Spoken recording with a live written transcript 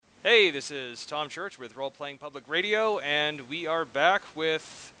Hey, this is Tom Church with Role Playing Public Radio, and we are back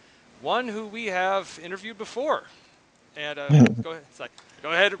with one who we have interviewed before. And go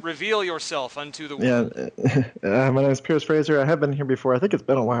ahead, reveal yourself unto the world. My name is Pierce Fraser. I have been here before. I think it's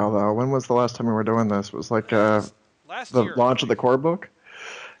been a while, though. When was the last time we were doing this? It was like Last the year, launch of the core book?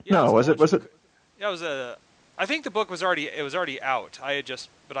 Yeah, No, was it? Yeah, it was a. I think the book was already out. I had just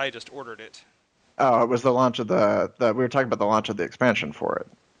ordered it. Oh, it was the launch of the we were talking about the launch of the expansion for it.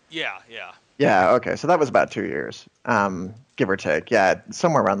 Yeah. Yeah, okay. So that was about 2 years, give or take. Yeah,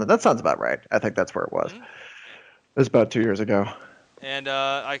 somewhere around that. That sounds about right. I think that's where it was. Mm-hmm. It was about 2 years ago. And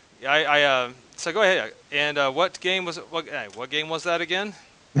so go ahead. And what game was it? What game was that again?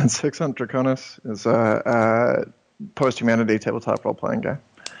 Six Hunt Draconis is a post-humanity tabletop role-playing game.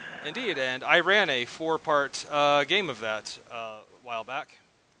 Indeed, and I ran a 4-part game of that a while back.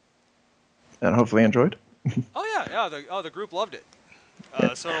 And hopefully enjoyed. Oh yeah. The group loved it.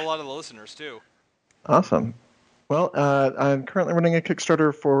 So did a lot of the listeners too. Awesome. Well, I'm currently running a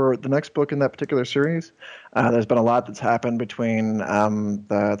Kickstarter for the next book in that particular series. There's been a lot that's happened between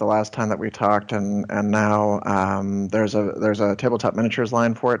the last time that we talked and now. There's a tabletop miniatures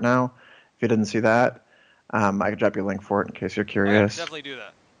line for it now. If you didn't see that, I could drop you a link for it in case you're curious. Yeah, definitely do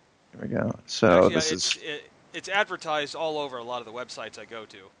that. There we go. So actually, it's advertised all over a lot of the websites I go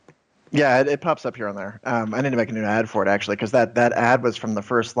to. Yeah, it pops up here and there. I need to make a new ad for it, actually, because that ad was from the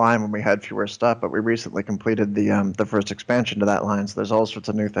first line when we had fewer stuff, but we recently completed the first expansion to that line, so there's all sorts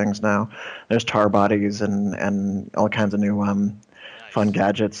of new things now. There's tar bodies and all kinds of new fun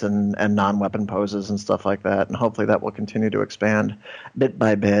gadgets and non-weapon poses and stuff like that, and hopefully that will continue to expand bit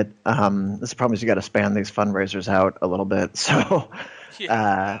by bit. The problem is you got to span these fundraisers out a little bit, so...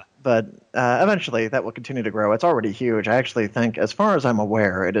 Yeah. But eventually that will continue to grow. It's already huge. I actually think, as far as I'm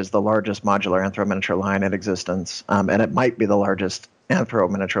aware, it is the largest modular Anthro miniature line in existence. And it might be the largest Anthro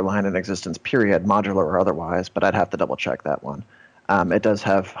miniature line in existence, period, modular or otherwise, but I'd have to double check that one. It does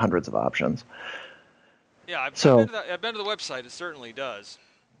have hundreds of options. Yeah, I've been to the website. It certainly does.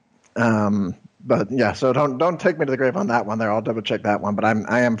 But yeah, so don't take me to the grave on that one there. I'll double check that one, but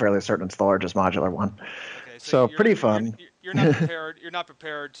I am fairly certain it's the largest modular one. Okay, so pretty fun. You're not prepared. You're not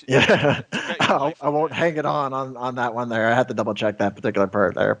prepared. Yeah, I won't hang it on that one there. I had to double check that particular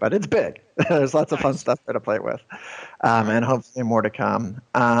part there, but it's big. There's lots of fun stuff there to play with, and hopefully more to come.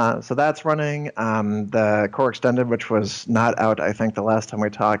 So that's running. The Core Extended, which was not out, I think the last time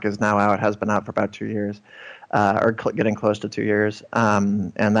we talked, is now out. Has been out for about 2 years. Or getting close to 2 years.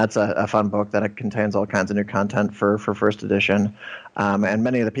 And that's a fun book that contains all kinds of new content for first edition. And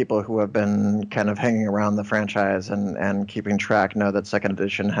many of the people who have been kind of hanging around the franchise and keeping track know that second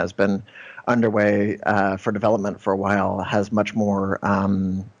edition has been underway for development for a while, has much more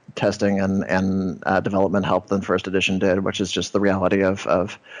testing and development help than first edition did, which is just the reality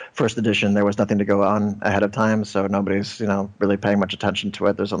of first edition. There was nothing to go on ahead of time, so nobody's really paying much attention to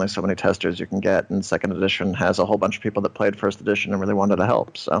it. There's only so many testers you can get, and second edition has a whole bunch of people that played first edition and really wanted to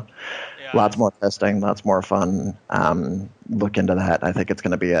help. So lots more testing, lots more fun. Look into that. I think it's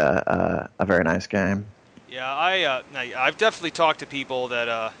going to be a very nice game. Yeah, I've definitely talked to people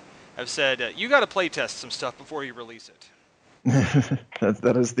that have said you got to play test some stuff before you release it.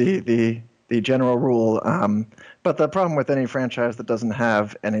 That is the general rule. But the problem with any franchise that doesn't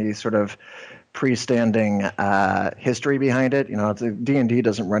have any sort of pre-standing history behind it, D&D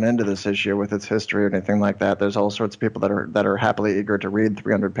doesn't run into this issue with its history or anything like that. There's all sorts of people that are happily eager to read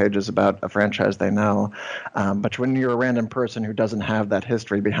 300 pages about a franchise they know. But when you're a random person who doesn't have that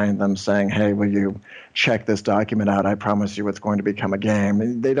history behind them saying, hey, will you check this document out? I promise you it's going to become a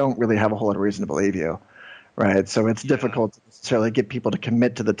game. They don't really have a whole lot of reason to believe you. Right, so it's difficult to necessarily get people to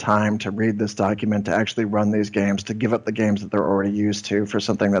commit to the time to read this document, to actually run these games, to give up the games that they're already used to for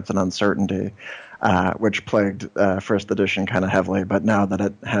something that's an uncertainty, which plagued first edition kind of heavily. But now that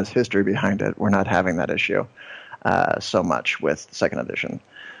it has history behind it, we're not having that issue so much with second edition.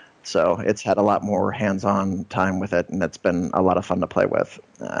 So it's had a lot more hands-on time with it, and it's been a lot of fun to play with.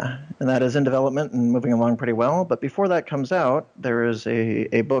 And that is in development and moving along pretty well. But before that comes out, there is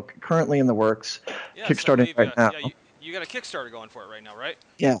a book currently in the works, kickstarting right now. Yeah, you got a Kickstarter going for it right now, right?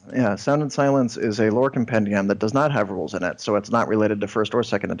 Yeah. Sound and Silence is a lore compendium that does not have rules in it, so it's not related to first or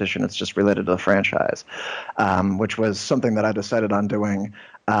second edition. It's just related to the franchise, which was something that I decided on doing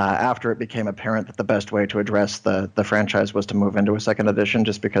after it became apparent that the best way to address the franchise was to move into a second edition,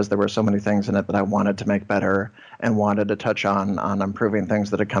 just because there were so many things in it that I wanted to make better and wanted to touch on improving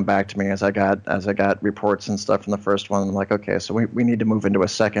things that had come back to me as I got reports and stuff from the first one. I'm like, okay, so we need to move into a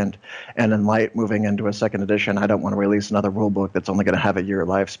second, and in light moving into a second edition, I don't want to release another rule book that's only going to have a year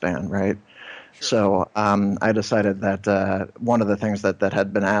lifespan, right? So I decided that one of the things that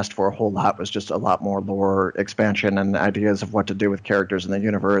had been asked for a whole lot was just a lot more lore expansion and ideas of what to do with characters in the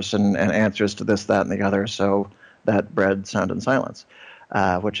universe and answers to this, that, and the other. So that bred Sound and Silence,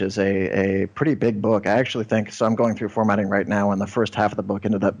 which is a pretty big book. I actually think, so I'm going through formatting right now, and the first half of the book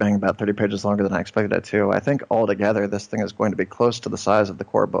ended up being about 30 pages longer than I expected it to. I think altogether this thing is going to be close to the size of the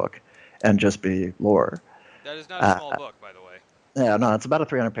core book and just be lore. That is not a small book, by the way. Yeah, no, it's about a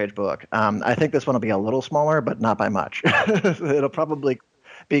 300-page book. I think this one will be a little smaller, but not by much. It'll probably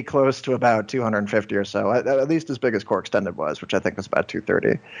be close to about 250 or so, at least as big as Core Extended was, which I think was about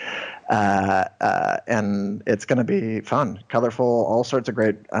 230. And it's going to be fun, colorful, all sorts of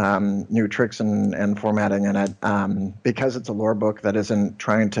great new tricks and formatting in it. Because it's a lore book that isn't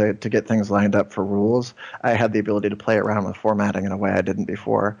trying to get things lined up for rules, I had the ability to play around with formatting in a way I didn't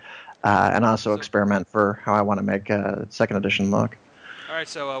before. And also experiment for how I want to make a second edition look. All right,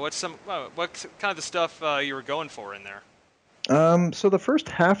 so what kind of the stuff you were going for in there? So the first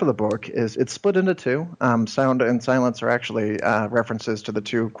half of the book it's split into two. Sound and Silence are actually references to the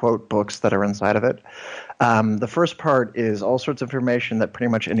two quote books that are inside of it. The first part is all sorts of information that pretty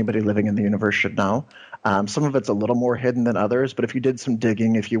much anybody living in the universe should know. Some of it's a little more hidden than others, but if you did some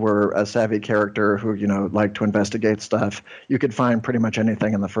digging, if you were a savvy character who, liked to investigate stuff, you could find pretty much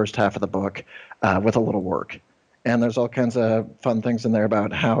anything in the first half of the book with a little work. And there's all kinds of fun things in there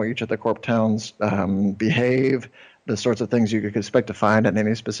about how each of the corp towns behave, the sorts of things you could expect to find in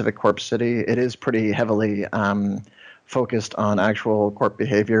any specific corp city. It is pretty heavily focused on actual corp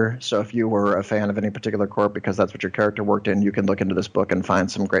behavior. So if you were a fan of any particular corp because that's what your character worked in, you can look into this book and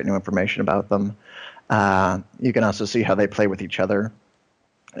find some great new information about them. You can also see how they play with each other.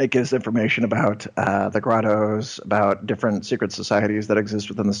 It gives information about the grottos, about different secret societies that exist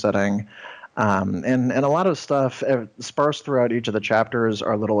within the setting. And a lot of stuff sparse throughout each of the chapters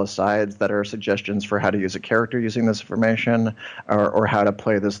are little asides that are suggestions for how to use a character using this information or how to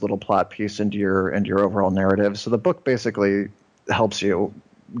play this little plot piece into your overall narrative. So the book basically helps you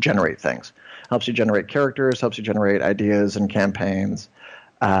generate things, helps you generate characters, helps you generate ideas and campaigns.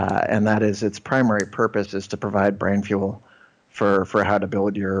 And that is its primary purpose, is to provide brain fuel for how to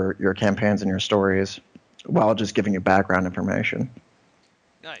build your campaigns and your stories while just giving you background information.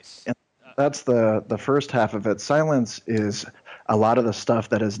 Nice. And that's the first half of it. Silence is a lot of the stuff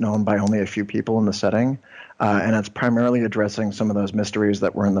that is known by only a few people in the setting, and it's primarily addressing some of those mysteries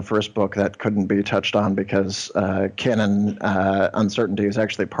that were in the first book that couldn't be touched on because canon uncertainty is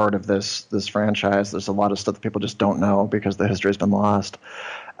actually part of this franchise. There's a lot of stuff that people just don't know because the history has been lost.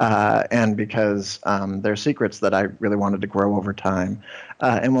 And because they're secrets that I really wanted to grow over time,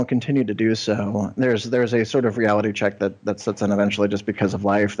 and will continue to do so. There's a sort of reality check that sets in eventually just because of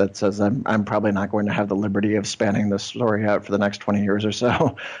life that says I'm probably not going to have the liberty of spanning this story out for the next 20 years or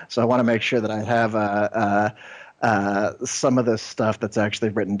so. So I want to make sure that I have some of this stuff that's actually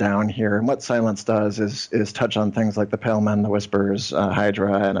written down here. And what Silence does is touch on things like the Pale Men, the Whispers,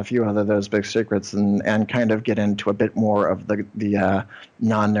 Hydra, and a few other those big secrets, and kind of get into a bit more of the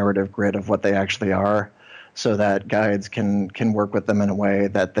non-narrative grid of what they actually are, so that guides can work with them in a way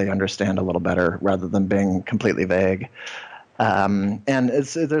that they understand a little better rather than being completely vague. And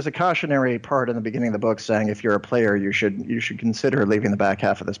there's a cautionary part in the beginning of the book saying if you're a player, you should consider leaving the back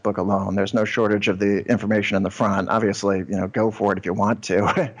half of this book alone. There's no shortage of the information in the front. Obviously, go for it if you want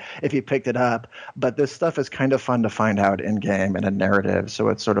to, if you picked it up. But this stuff is kind of fun to find out in game and in narrative, so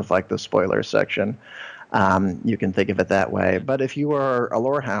it's sort of like the spoiler section. You can think of it that way. But if you are a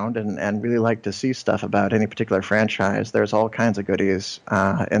lore hound and really like to see stuff about any particular franchise, there's all kinds of goodies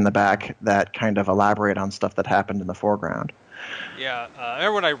in the back that kind of elaborate on stuff that happened in the foreground. Yeah, I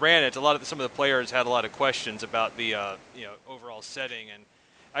remember when I ran it, some of the players had a lot of questions about the overall setting, and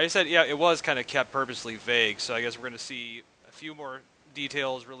I just said, yeah, it was kind of kept purposely vague. So I guess we're going to see a few more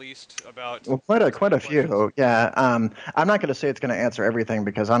details released about. Well, quite a few. Yeah, I'm not going to say it's going to answer everything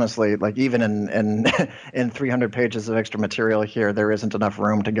because honestly, like even in 300 pages of extra material here, there isn't enough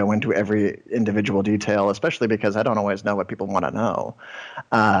room to go into every individual detail, especially because I don't always know what people want to know.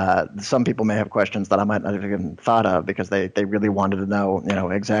 Some people may have questions that I might not have even thought of because they really wanted to know,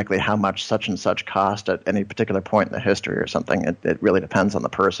 exactly how much such and such cost at any particular point in the history or something. It really depends on the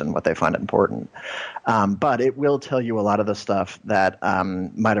person, what they find important. But it will tell you a lot of the stuff that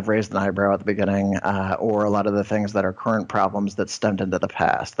might have raised an eyebrow at the beginning, or a lot of the things that are current problems that stemmed into the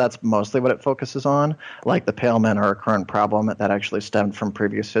past. That's mostly what it focuses on. Like the Pale Men are a current problem that actually stemmed from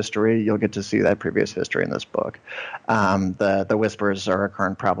previous history. You'll get to see that previous history in this book. The Whispers are a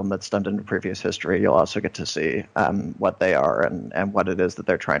current problem that stemmed into previous history. You'll also get to see what they are and what it is that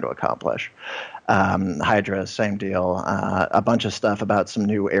they're trying to accomplish. Hydra, same deal. A bunch of stuff about some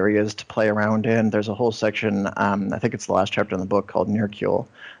new areas to play around in. There's a whole section, I think it's the last chapter in the book, called Nearcule,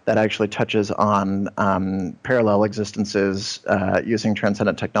 that actually touches on parallel existences using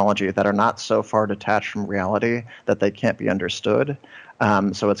transcendent technology that are not so far detached from reality that they can't be understood.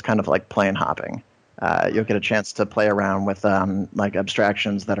 So it's kind of like plane hopping. You'll get a chance to play around with like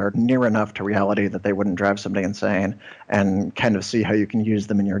abstractions that are near enough to reality that they wouldn't drive somebody insane, and kind of see how you can use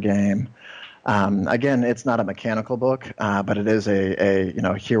them in your game. Again, it's not a mechanical book, but it is a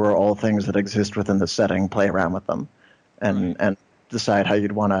here are all things that exist within the setting. Play around with them, and decide how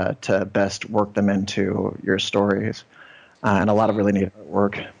you'd want to best work them into your stories. And a lot of really neat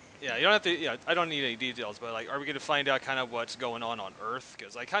work. Yeah, you don't have to. Yeah, I don't need any details, but like, are we going to find out kind of what's going on Earth?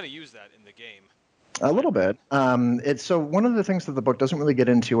 Because I kind of use that in the game. A little bit. So one of the things that the book doesn't really get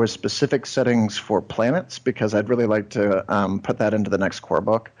into are specific settings for planets, because I'd really like to put that into the next core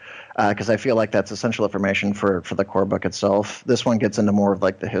book, because I feel like that's essential information for the core book itself. This one gets into more of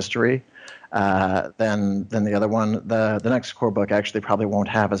like the history than the other one. The next core book actually probably won't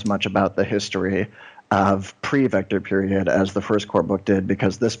have as much about the history of pre-Vector period as the first core book did,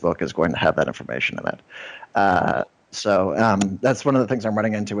 because this book is going to have that information in it. So that's one of the things I'm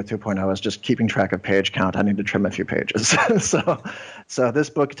running into with 2.0 is just keeping track of page count. I need to trim a few pages. so this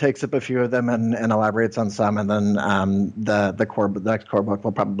book takes up a few of them and elaborates on some, and then the next core book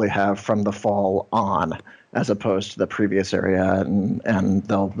will probably have from the fall on, as opposed to the previous area, and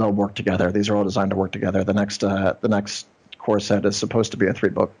they'll work together. These are all designed to work together. The next core set is supposed to be a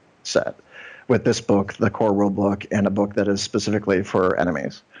 3-book set, with this book, the core rule book, and a book that is specifically for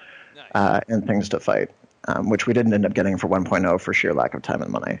enemies. Nice. And things to fight. Which we didn't end up getting for 1.0 for sheer lack of time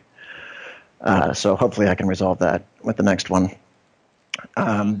and money. So hopefully I can resolve that with the next one.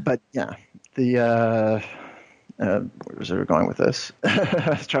 But yeah, where was I going with this?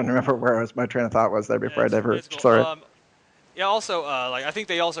 I was trying to remember where my train of thought was there before I diverted. Cool. Sorry. Yeah. Also, like I think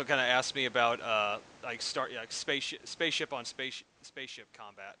they also kind of asked me about spaceship on spaceship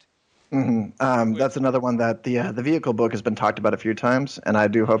combat. Mm-hmm. That's another one that the vehicle book has been talked about a few times, and I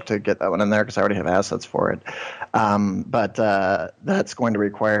do hope to get that one in there because I already have assets for it. But that's going to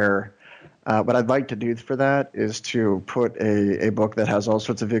require what I'd like to do for that is to put a book that has all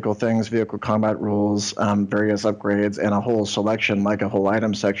sorts of vehicle things, vehicle combat rules, various upgrades, and a whole selection, like a whole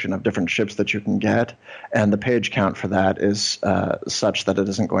item section of different ships that you can get. And the page count for that is such that it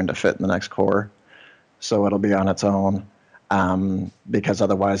isn't going to fit in the next core, so it'll be on its own. Because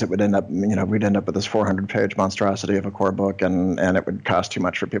otherwise it would end up, we'd end up with this 400-page monstrosity of a core book, and it would cost too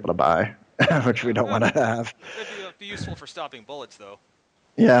much for people to buy, which we don't want to have. It'd be useful for stopping bullets, though.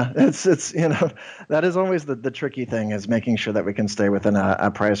 Yeah, it's that is always the tricky thing, is making sure that we can stay within a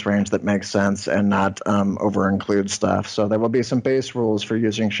price range that makes sense and not over-include stuff. So there will be some base rules for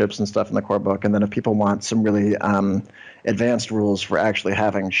using ships and stuff in the core book, and then if people want some really advanced rules for actually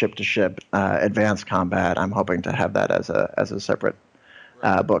having ship-to-ship advanced combat, I'm hoping to have that as a separate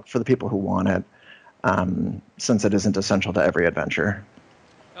book for the people who want it, since it isn't essential to every adventure.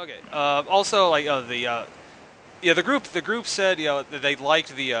 Okay. Also, like the group said that they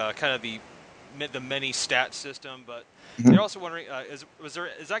liked the kind of the many stat system, but they're also wondering is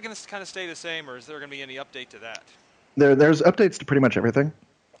that going to kind of stay the same, or is there going to be any update to that? There's updates to pretty much everything.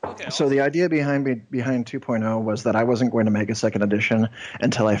 Okay, so the idea behind 2.0 was that I wasn't going to make a second edition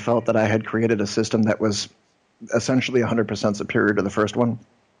until I felt that I had created a system that was essentially 100% superior to the first one.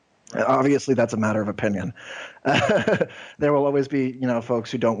 Obviously, that's a matter of opinion. There will always be,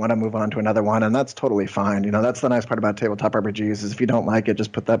 folks who don't want to move on to another one, and that's totally fine. That's the nice part about tabletop RPGs is if you don't like it,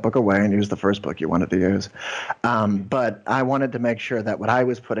 just put that book away and use the first book you wanted to use. But I wanted to make sure that what I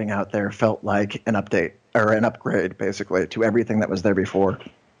was putting out there felt like an update or an upgrade, basically, to everything that was there before.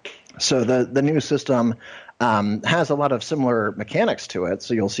 So the new system has a lot of similar mechanics to it.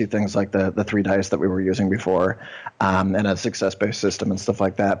 So you'll see things like the 3 dice that we were using before, and a success-based system and stuff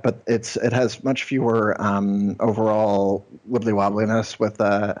like that. But it has much fewer overall wibbly-wobbliness with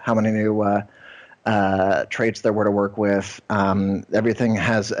how many new traits there were to work with. Everything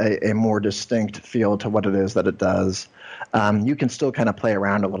has a more distinct feel to what it is that it does. You can still kind of play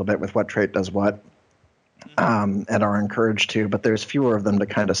around a little bit with what trait does what. and are encouraged to, but there's fewer of them to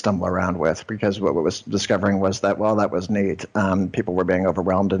kind of stumble around with, because what we was discovering was that, well, that was neat. People were being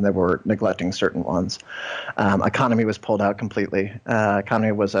overwhelmed and they were neglecting certain ones. Economy was pulled out completely.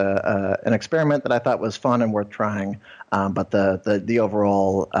 Economy was an experiment that I thought was fun and worth trying, but the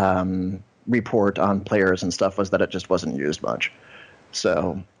overall report on players and stuff was that it just wasn't used much.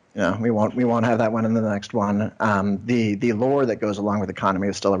 So we won't have that one in the next one. The lore that goes along with economy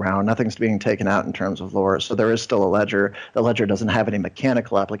is still around. Nothing's being taken out in terms of lore, so there is still a ledger. The ledger doesn't have any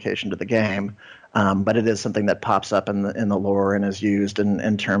mechanical application to the game, but it is something that pops up in the lore and is used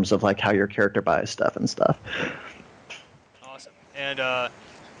in terms of like how your character buys stuff and stuff. Awesome. And I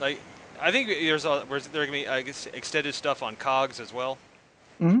think there going to be extended stuff on COGS as well.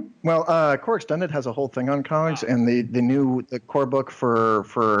 Mm-hmm. Well, Core Extended has a whole thing on COGS, and the core book for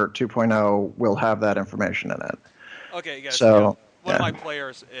 2.0 will have that information in it. Okay, yes. So one of my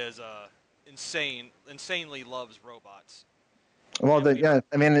players is insanely loves robots. Well,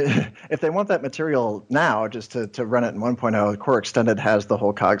 I mean, if they want that material now, just to run it in 1.0, Core Extended has the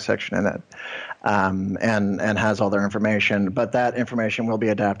whole COGS section in it, and has all their information. But that information will be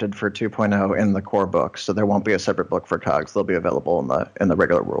adapted for 2.0 in the core book, so there won't be a separate book for COGS. They'll be available in the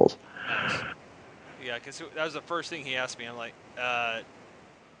regular rules. Yeah, because that was the first thing he asked me. I'm like, I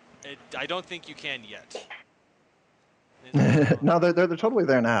don't think you can yet. No, they're totally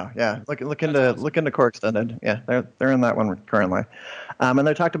there now. Yeah, look into Core Extended. Yeah, they're in that one currently, and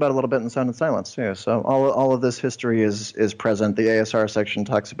they talked about it a little bit in Sound and Silence too. So all of this history is present. The ASR section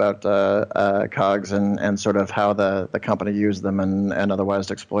talks about COGS and sort of how the company used them and otherwise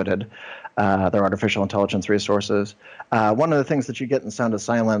exploited their artificial intelligence resources. One of the things that you get in Sound of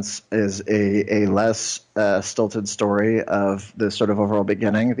Silence is a less stilted story of the sort of overall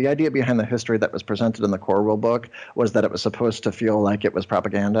beginning. The idea behind the history that was presented in the core rule book was that it was supposed to feel like it was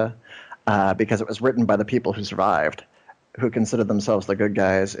propaganda because it was written by the people who survived, who considered themselves the good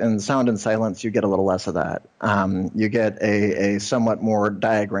guys. In Sound and Silence, you get a little less of that. You get a somewhat more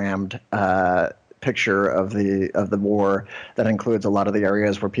diagrammed picture of the war that includes a lot of the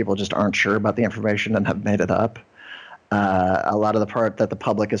areas where people just aren't sure about the information and have made it up. A lot of the part that the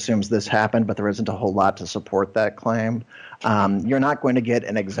public assumes this happened, but there isn't a whole lot to support that claim. You're not going to get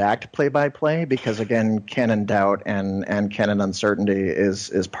an exact play-by-play because, again, canon doubt and canon uncertainty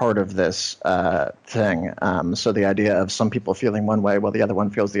is part of this thing. So the idea of some people feeling one way while the other one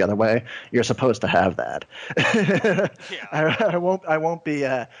feels the other way, you're supposed to have that. Yeah. I won't be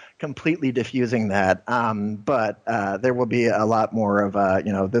completely diffusing that, but there will be a lot more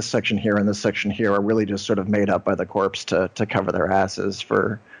of this section here and this section here are really just sort of made up by the corps to cover their asses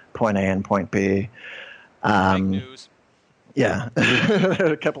for point A and point B. Fake news. Yeah,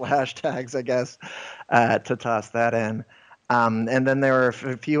 a couple of hashtags, I guess, to toss that in. And then there are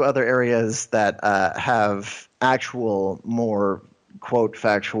a few other areas that have actual, more, quote,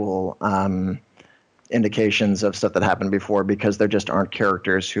 factual indications of stuff that happened before because there just aren't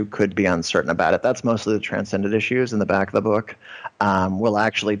characters who could be uncertain about it. That's mostly the transcended issues in the back of the book. Will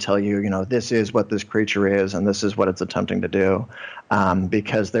actually tell you, this is what this creature is and this is what it's attempting to do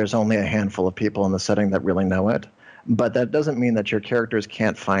because there's only a handful of people in the setting that really know it. But that doesn't mean that your characters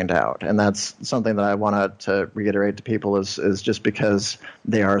can't find out. And that's something that I wanted to reiterate to people is just because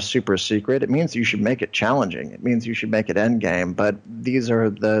they are super secret, it means you should make it challenging. It means you should make it endgame. But these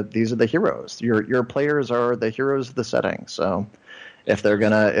are the heroes. Your players are the heroes of the setting. So if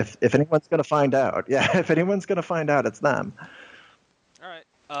anyone's gonna find out, if anyone's gonna find out, it's them. All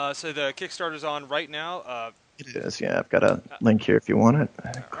right. So the Kickstarter's on right now. It is, yeah. I've got a link here if you want it.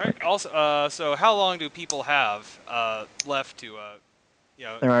 All right. Also, so how long do people have left to,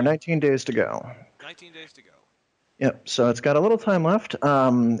 There are 19 days to go. 19 days to go. Yep. So it's got a little time left.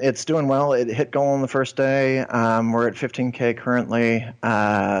 It's doing well. It hit goal on the first day. We're at 15K currently.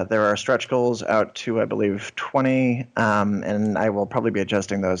 There are stretch goals out to, I believe, 20, and I will probably be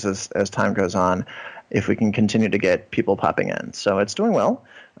adjusting those as time goes on if we can continue to get people popping in. So it's doing well.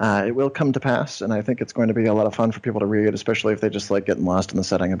 It will come to pass, and I think it's going to be a lot of fun for people to read, especially if they just like getting lost in the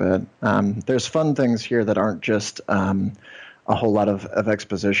setting a bit. There's fun things here that aren't just a whole lot of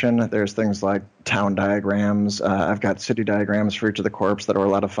exposition. There's things like town diagrams. I've got city diagrams for each of the corps that are a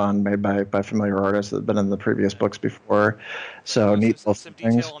lot of fun, made by familiar artists that have been in the previous books before. So neat some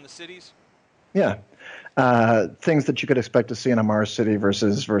things. detail on the cities? Yeah. Things that you could expect to see in a Mars city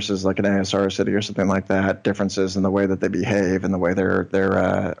versus like an ASR city or something like that. Differences in the way that they behave and the way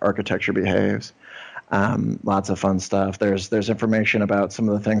their architecture behaves. Lots of fun stuff. There's information about some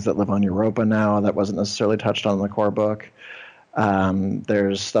of the things that live on Europa now that wasn't necessarily touched on in the core book.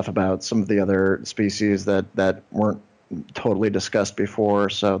 There's stuff about some of the other species that weren't totally discussed before.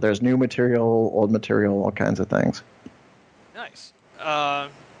 So there's new material, old material, all kinds of things. Nice. All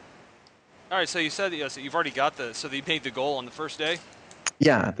right, so you said so you've already got so you made the goal on the first day?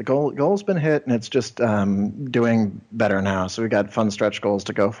 Yeah, the goal's been hit, and it's just doing better now. So we got fun stretch goals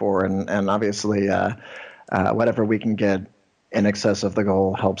to go for, and obviously whatever we can get in excess of the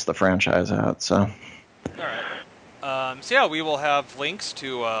goal helps the franchise out. So. All right. So yeah, we will have links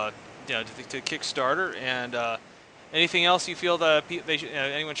to to Kickstarter and anything else you feel that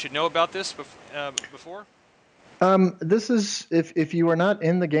anyone should know about this before. This is if you are not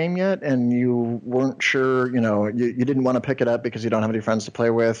in the game yet and you weren't sure, you didn't want to pick it up because you don't have any friends to play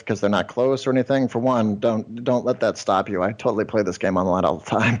with because they're not close or anything. For one, don't let that stop you. I totally play this game online all the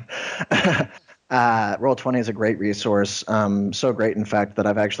time. Roll20 is a great resource, so great, in fact, that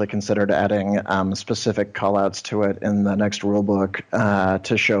I've actually considered adding specific callouts to it in the next rulebook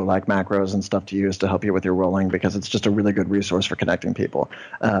to show like macros and stuff to use to help you with your rolling, because it's just a really good resource for connecting people.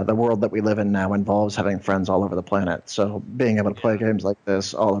 The world that we live in now involves having friends all over the planet, so being able to play games like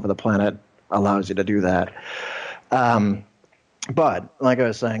this all over the planet allows you to do that. But like I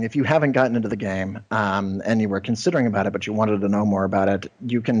was saying, if you haven't gotten into the game and you were considering about it, but you wanted to know more about it,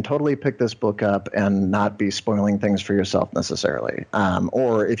 you can totally pick this book up and not be spoiling things for yourself necessarily.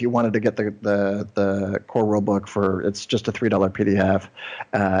 Or if you wanted to get the core rule book it's just a $3 PDF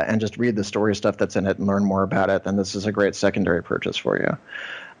and just read the story stuff that's in it and learn more about it, then this is a great secondary purchase for you.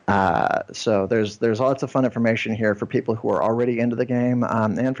 So there's lots of fun information here for people who are already into the game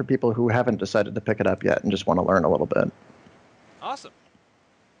and for people who haven't decided to pick it up yet and just want to learn a little bit. Awesome.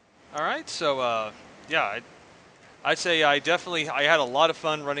 All right, so I'd say I had a lot of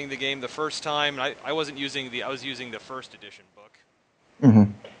fun running the game the first time. And I was using the first edition book.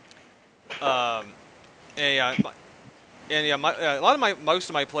 Mm-hmm. Most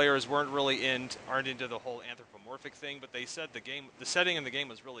of my players aren't into the whole anthropomorphic thing, but they said the setting in the game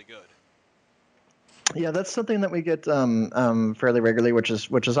was really good. Yeah, that's something that we get fairly regularly, which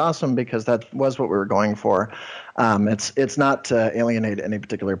is awesome, because that was what we were going for. It's not to alienate any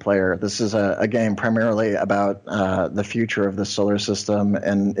particular player. This is a game primarily about the future of the solar system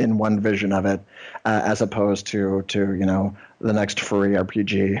and in one vision of it, as opposed to the next furry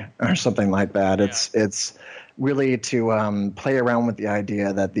RPG or something like that. Yeah. It's really to play around with the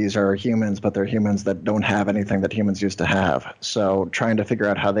idea that these are humans, but they're humans that don't have anything that humans used to have. So trying to figure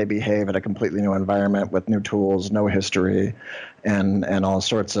out how they behave in a completely new environment with new tools, no history, and all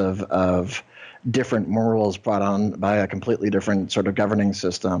sorts of different morals brought on by a completely different sort of governing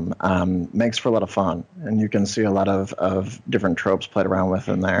system makes for a lot of fun. And you can see a lot of different tropes played around with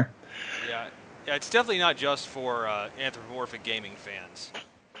in there. Yeah, it's definitely not just for anthropomorphic gaming fans.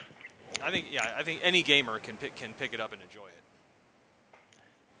 I think any gamer can pick it up and enjoy it.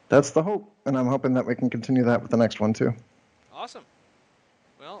 That's the hope, and I'm hoping that we can continue that with the next one too. Awesome.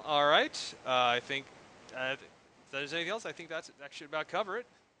 Well, all right. I think if there's anything else, I think that should about cover it.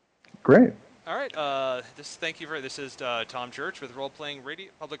 Great. All right. This is Tom Church with Role Playing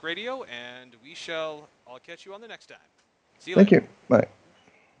Radio, Public Radio, and I'll catch you on the next time. See you later. Thank you. Bye.